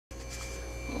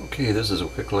Okay, this is a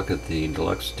quick look at the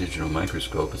Deluxe digital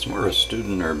microscope. It's more a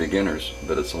student or beginners,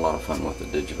 but it's a lot of fun with the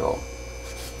digital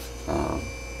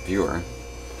viewer.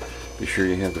 Be sure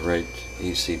you have the right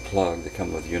AC plug. They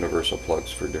come with universal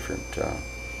plugs for different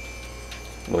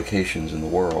locations in the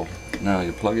world. Now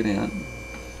you plug it in,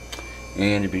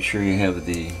 and you be sure you have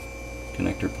the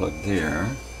connector plug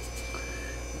there.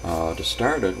 To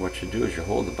start it, what you do is you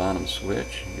hold the bottom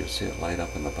switch. You'll see it light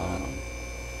up in the bottom,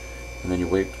 and then you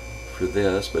wait for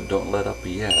this, but don't let up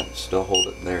yet. Still hold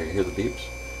it there. You hear the beeps,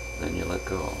 then you let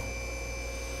go.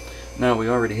 Now we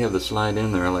already have the slide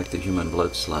in there, like the human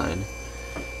blood slide,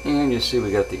 and you see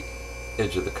we got the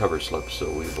edge of the cover slip,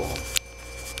 so we will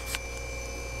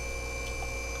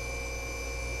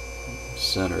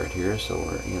center it here so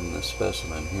we're in the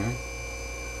specimen here.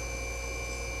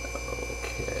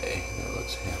 Okay, that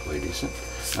looks halfway decent.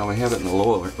 Now we have it in the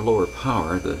lower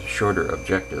power, the shorter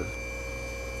objective.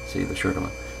 See, the shorter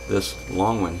one. This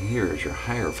long one here is your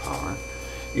higher power.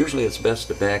 Usually it's best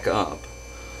to back up.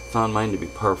 Found mine to be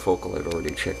parfocal. I'd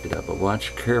already checked it out, but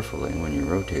watch carefully when you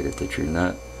rotate it that you're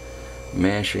not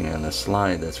mashing on the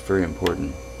slide. That's very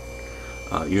important.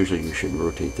 Usually you should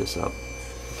rotate this up.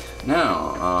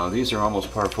 Now these are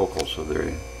almost parfocal, so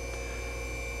they're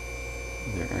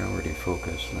already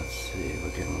focused. Let's see,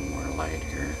 we'll get a little more light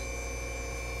here.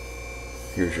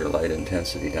 Here's your light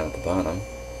intensity down at the bottom.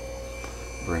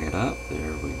 Bring it up,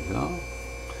 there we go.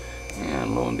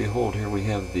 And lo and behold, here we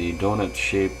have the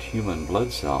donut-shaped human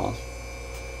blood cells.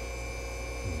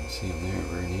 You can see them there,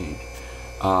 very neat.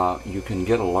 You can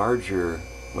get a larger,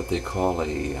 what they call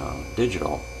a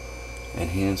digital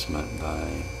enhancement by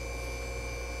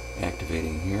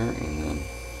activating here, and then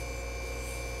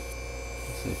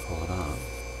say pull it out.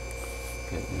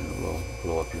 Okay, and it will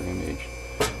blow up your image.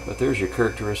 But there's your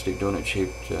characteristic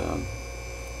donut-shaped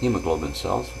hemoglobin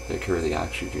cells. They carry the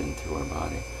oxygen through our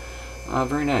body.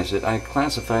 Very nice. I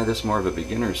classify this more of a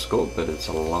beginner's scope, but it's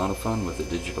a lot of fun with the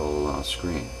digital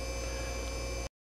screen.